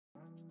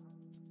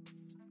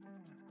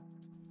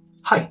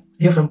Hi,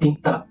 we are from Team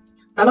Thala.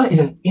 Thala is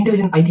an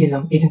intelligent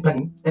ITSM agent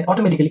plugin that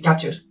automatically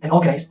captures and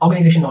organizes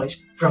organization knowledge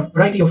from a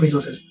variety of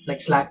resources like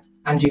Slack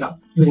and Jira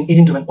using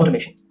agent-driven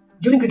automation.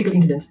 During critical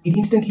incidents, it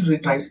instantly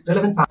retrieves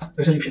relevant past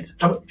resolutions,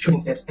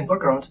 troubleshooting steps, and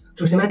workarounds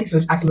through semantic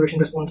search acceleration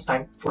response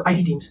time for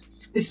IT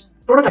teams. This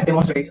prototype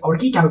demonstrates our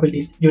key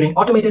capabilities during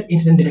automated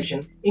incident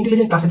detection,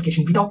 intelligent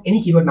classification without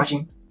any keyword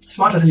matching,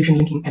 smart resolution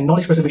linking, and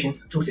knowledge preservation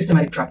through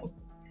systematic tracking.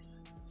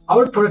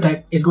 Our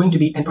prototype is going to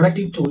be a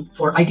productive tool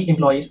for IT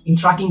employees in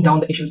tracking down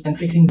the issues and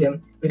fixing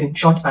them within a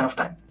short span of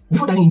time.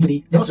 Before diving into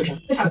the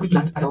demonstration, let's have a quick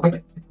glance at our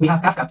pipeline. We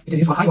have Kafka, which is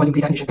used for high-volume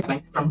data ingestion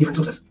pipeline from different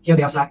sources. Here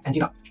they are Slack and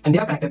Jira, and they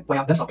are connected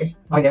via WebSockets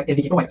by their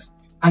SDK providers.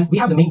 And we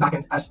have the main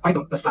backend as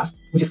Python plus Flask,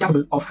 which is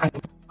capable of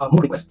handling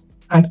more requests.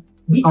 And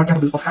we are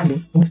capable of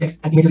handling both text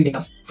and imagery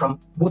data from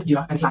both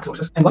Jira and Slack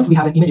sources. And once we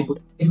have an image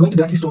input, it's going to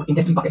directly store in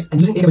S3 buckets,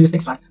 and using AWS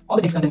text flag, all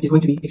the text content is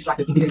going to be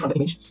extracted integrated from the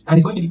image and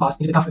is going to be passed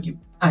into the Kafka queue.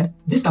 And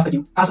this Kafka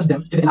queue passes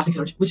them to the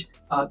Elasticsearch, which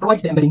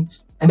provides the embedding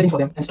for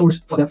them and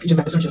stores for the future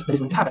vector searches that is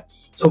going to happen.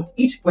 So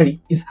each query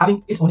is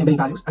having its own embedding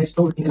values and is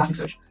stored in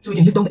Elasticsearch, so we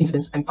can list down the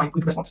incidents and find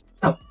quick response.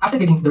 Now, after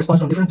getting the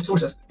response from different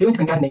sources, we're going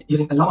to concatenate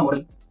using a Llama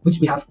model, which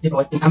we have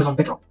deployed in Amazon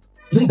Bedrock.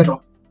 Using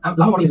Bedrock,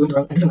 Llama model is going to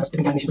run and return us the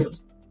concatenation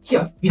results.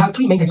 Here, we have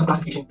three main types of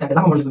classification that the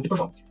Llama model is going to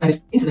perform. That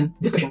is incident,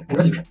 discussion, and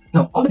resolution.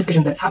 Now, all the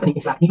discussion that's happening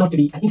in Slack need not to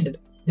be an incident.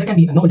 There can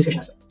be a normal discussion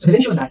as well. So this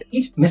ensures that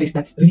each message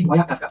that's received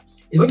via Kafka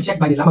is going to check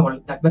by this Llama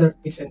model that whether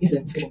it's an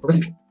incident, discussion, or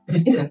resolution. If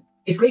it's incident,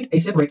 it's create a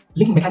separate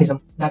linking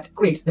mechanism that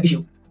creates the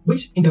issue,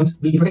 which in turn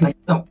will be recognized.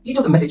 Now, each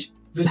of the message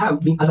will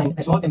have been assigned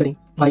a small embedding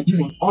by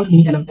using all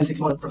mini LM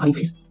L6 model from Hugging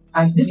Face.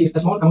 And this gives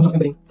a small amount of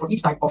embedding for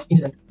each type of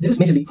incident. This is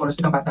majorly for us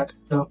to compare that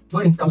the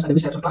wording comes under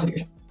which types of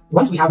classification.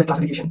 Once we have the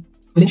classification,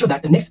 we'll ensure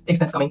that the next text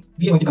that's coming,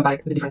 we are going to compare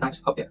it with the different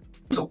types out there.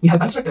 So we have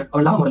constructed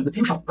our Llama model with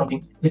few short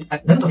prompting with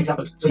dozens of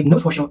examples, so it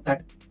knows for sure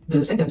that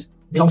the sentence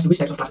belongs to which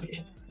types of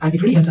classification. And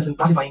it really helps us in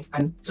classifying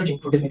and searching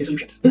for designated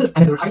solutions. This is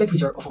another highlight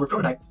feature of our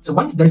prototype. So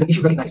once there is an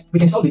issue recognized, we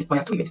can solve it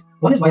via three ways.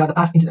 One is via the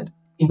past incident,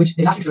 in which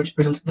the Elasticsearch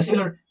results the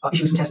similar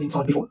issues which has been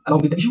solved before,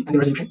 along with the issue and the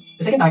resolution.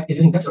 The second type is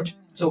using web search.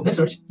 So web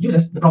search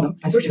uses the problem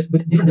and searches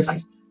with different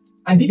websites.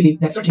 And we believe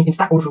that searching in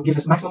Stack Overflow gives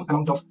us maximum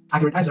amount of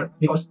accurate answer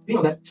because we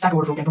know that Stack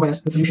Overflow can provide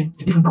us with solution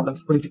to different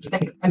problems related to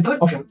technical. And third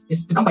option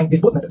is to combine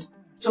these both methods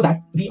so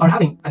that we are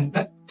having a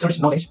web search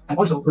knowledge and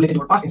also related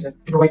to our past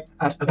incident to provide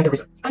us a better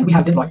result. And we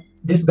have deployed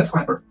this web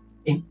scraper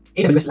in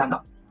AWS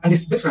Lambda. And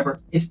this web scraper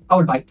is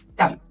powered by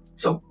Thala.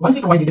 So once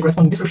we provide the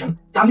corresponding description,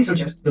 Thala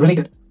searches the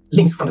related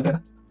links from the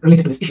web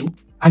related to this issue.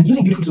 And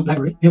using Beautiful Soup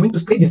library, we are going to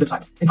scrape these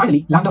websites. And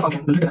finally, Lambda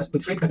function will return us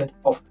with scraped content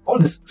of all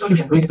this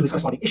solution related to this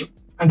corresponding issue.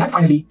 And that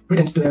finally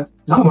returns to the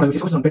Llama model, which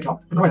is hosted on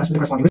Bedrock, to provide us with the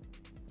corresponding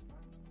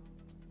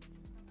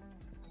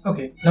result.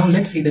 Okay, now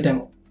let's see the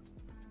demo.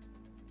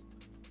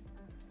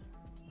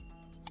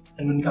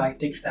 And one guy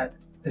takes that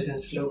there's a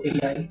slow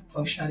API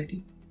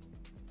functionality.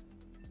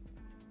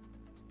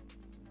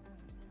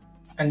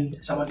 And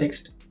someone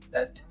takes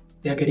that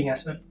they are getting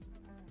as well.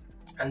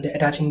 And they're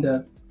attaching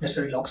the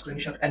necessary log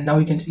screenshot. And now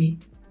you can see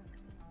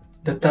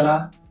the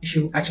Thala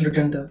issue actually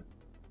returned the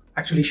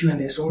actual issue and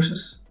their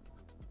sources.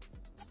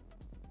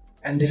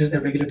 And this is the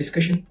regular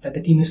discussion that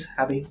the team is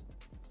having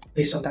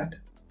based on that.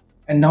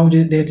 And now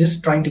they're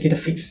just trying to get a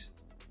fix.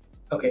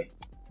 Okay,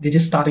 they're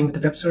just starting with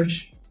the web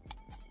search.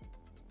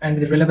 And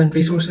with the relevant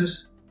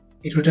resources,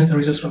 it returns the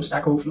results from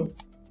Stack Overflow.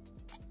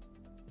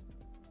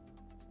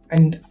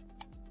 And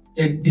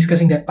they're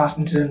discussing that past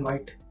incident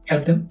might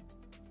help them.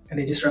 And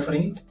they're just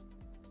referring it.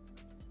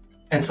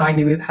 And Sai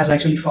has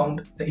actually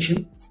found the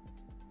issue.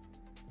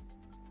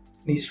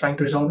 He's trying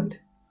to resolve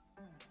it.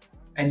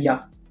 And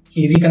yeah,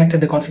 he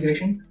reconnected the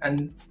configuration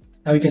and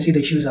now you can see the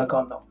issues are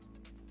gone now.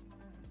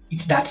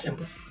 It's that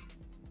simple.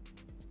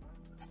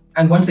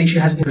 And once the issue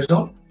has been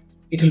resolved,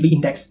 it will be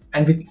indexed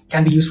and it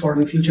can be used for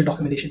the future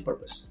documentation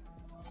purpose.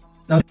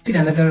 Now let's see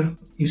another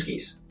use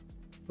case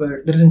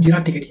where there is a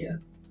Jira ticket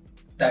here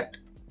that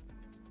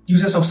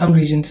users of some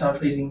regions are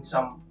facing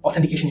some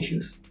authentication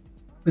issues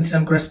with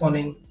some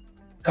corresponding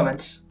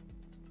comments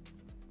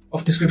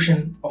of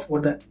description of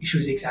what the issue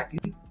is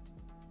exactly.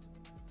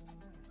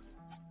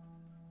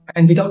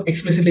 And without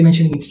explicitly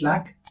mentioning in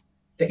Slack,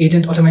 the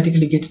agent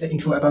automatically gets the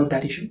info about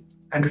that issue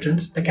and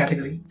returns the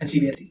category and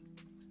severity.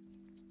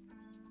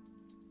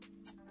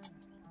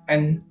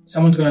 And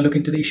someone's going to look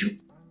into the issue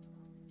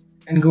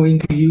and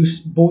going to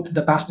use both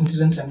the past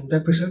incidents and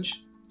web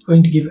research,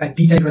 going to give a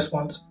detailed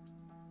response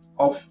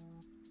of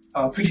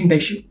fixing the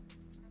issue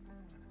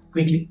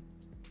quickly.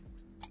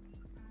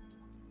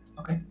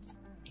 Okay.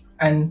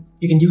 And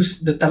you can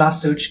use the Thala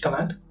search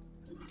command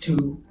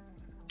to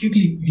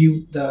quickly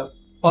view the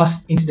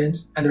past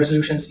incidents and the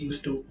resolutions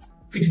used to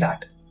fix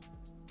that.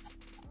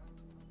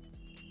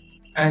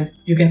 And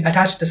you can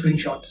attach the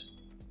screenshots.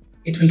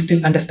 It will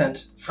still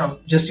understand from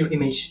just your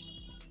image.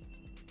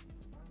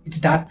 It's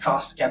that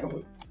fast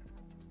capable.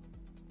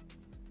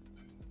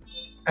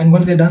 And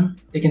once they're done,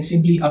 they can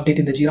simply update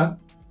in the Jira.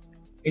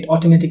 It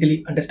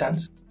automatically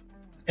understands.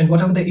 And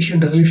whatever the issue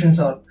and resolutions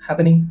are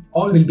happening,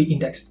 all will be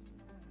indexed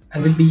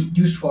and will be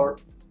used for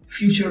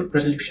future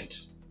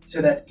resolutions.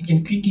 so that it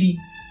can quickly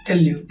tell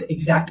you the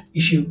exact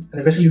issue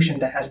and the resolution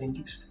that has been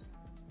used.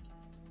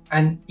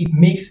 And it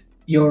makes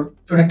your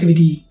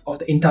productivity of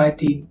the entire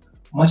team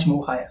much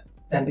more higher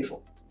than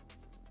before.